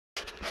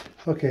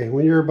Okay,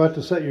 when you're about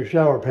to set your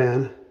shower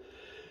pan,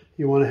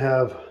 you want to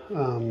have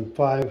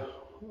 4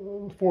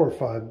 or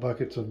 5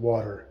 buckets of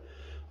water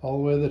all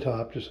the way to the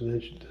top, just an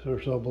inch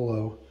or so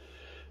below.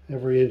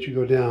 Every inch you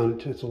go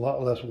down, it's a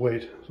lot less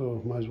weight,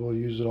 so might as well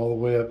use it all the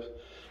way up as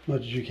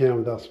much as you can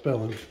without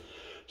spilling.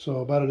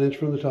 So about an inch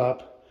from the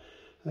top,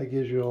 that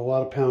gives you a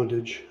lot of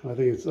poundage. I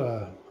think it's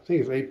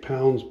 8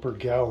 pounds per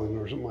gallon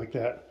or something like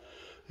that.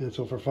 And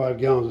so for 5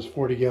 gallons, it's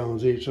 40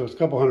 gallons each, so it's a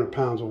couple 100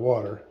 pounds of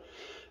water.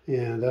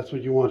 And that's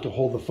what you want to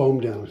hold the foam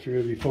down. If you're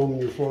going to be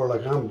foaming your floor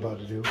like I'm about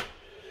to do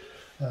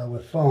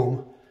with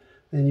foam,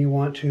 then you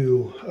want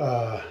to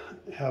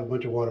have a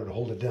bunch of water to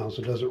hold it down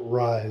so it doesn't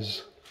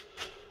rise.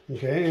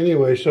 Okay,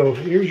 anyway, so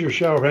here's your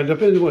shower pan.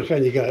 Depends on what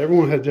kind you got.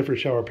 Everyone has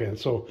different shower pans.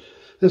 So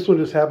this one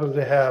just happens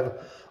to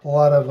have a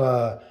lot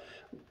of,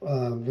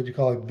 what do you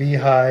call it,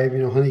 beehive,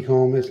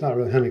 honeycomb. It's not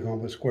really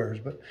honeycomb, but squares,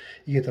 but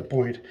you get the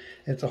point.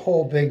 It's a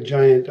whole big,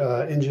 giant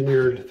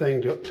engineered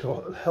thing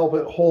to help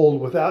it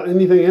hold without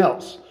anything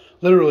else.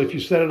 Literally, if you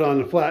set it on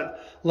a flat,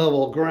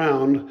 level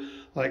ground,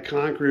 like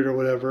concrete or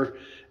whatever,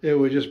 it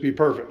would just be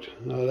perfect.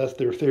 That's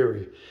their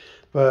theory.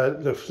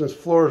 But since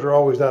floors are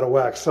always out of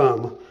whack,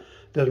 some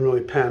doesn't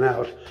really pan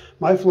out.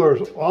 My floor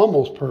is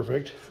almost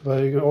perfect, but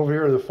over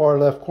here in the far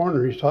left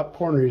corner, top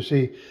corner, you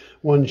see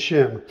one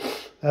shim.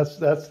 That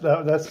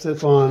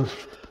sits on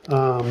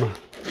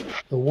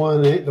the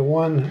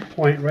one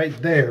point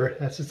right there.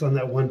 That sits on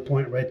that one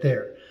point right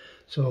there.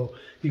 So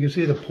you can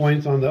see the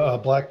points on the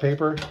black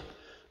paper.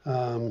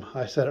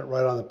 I set it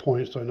right on the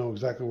point, so I know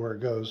exactly where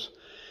it goes.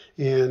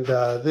 And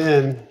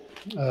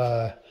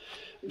now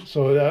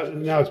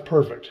it's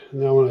perfect.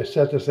 Now when I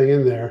set this thing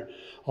in there,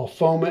 I'll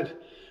foam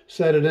it,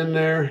 set it in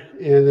there,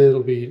 and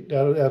that'll be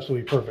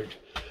absolutely perfect.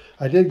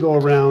 I did go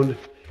around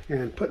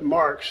and put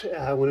marks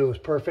when it was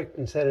perfect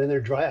and set it in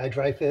there. I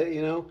dry fit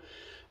it,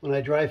 When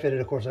I dry fit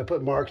it, of course, I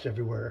put marks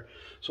everywhere.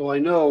 So I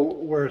know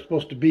where it's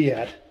supposed to be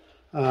at.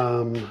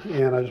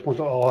 And I just want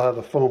to all have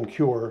the foam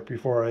cure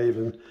before I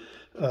even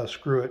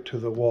screw it to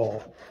the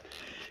wall.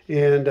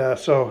 And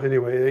so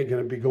anyway, it ain't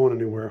going to be going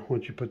anywhere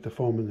once you put the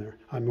foam in there.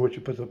 I mean, once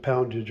you put the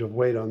poundage of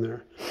weight on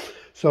there.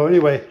 So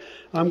anyway,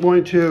 I'm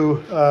going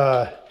to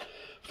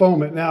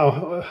foam it.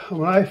 Now,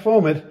 when I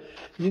foam it,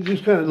 you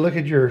just kind of look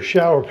at your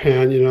shower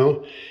pan,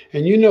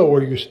 and you know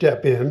where you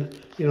step in.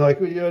 Like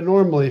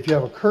normally if you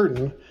have a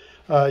curtain,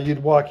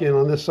 you'd walk in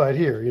on this side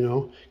here,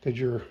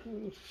 because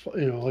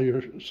all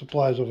your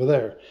supplies over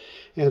there.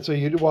 And so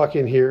you'd walk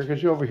in here,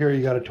 because over here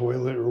you got a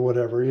toilet or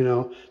whatever,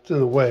 it's in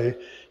the way.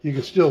 You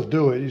can still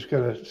do it. You just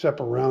kind of step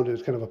around it.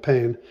 It's kind of a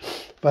pain.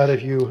 But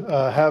if you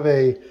have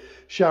a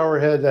shower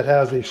head that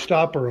has a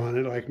stopper on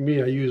it, like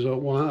me, I use a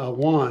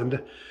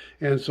wand.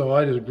 And so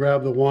I just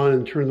grab the wand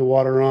and turn the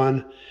water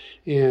on.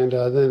 And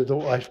then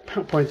I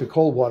point the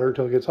cold water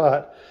until it gets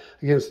hot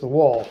against the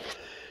wall.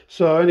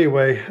 So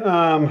anyway,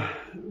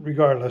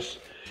 regardless,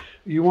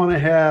 you want to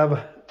have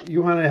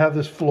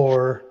this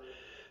floor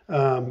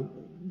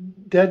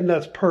dead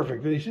nuts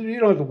perfect. You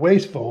don't have to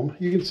waste foam.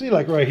 You can see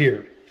like right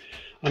here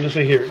on this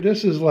thing here.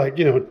 This is like,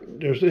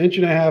 there's 1.5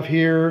 inches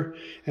here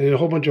and a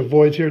whole bunch of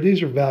voids here.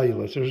 These are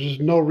valueless. There's just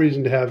no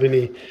reason to have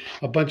a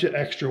bunch of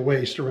extra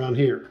waste around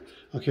here.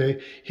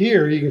 Okay,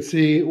 here you can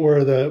see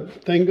where the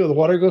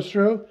water goes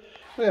through.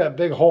 Yeah, a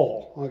big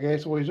hole. Okay,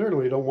 so we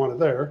certainly don't want it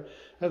there.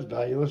 That's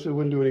valueless. It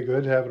wouldn't do any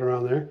good to have it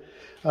around there.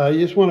 You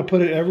just want to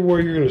put it everywhere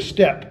you're going to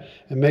step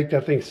and make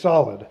that thing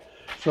solid.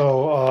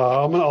 So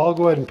I'll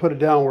go ahead and put it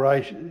down where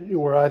I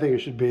think it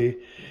should be,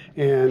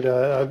 and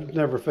I've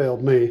never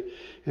failed me.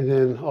 And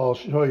then I'll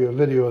show you a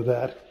video of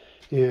that,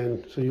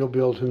 and so you'll be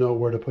able to know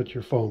where to put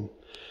your foam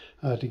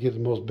to get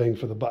the most bang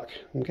for the buck.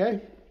 Okay.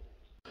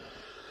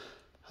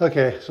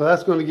 Okay, so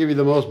that's going to give you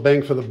the most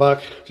bang for the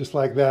buck, just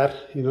like that.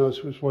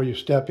 It's where you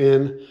step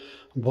in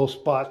on both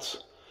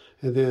spots,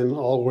 and then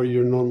all where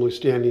you're normally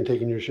standing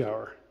taking your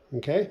shower.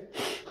 Okay,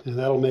 and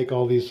that'll make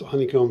all these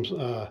honeycombs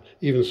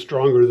even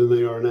stronger than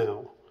they are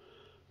now.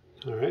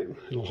 All right,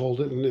 it'll hold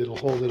it, and it'll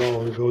hold it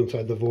all and go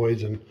inside the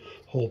voids and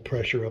hold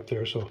pressure up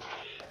there, so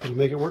it'll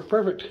make it work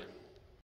perfect.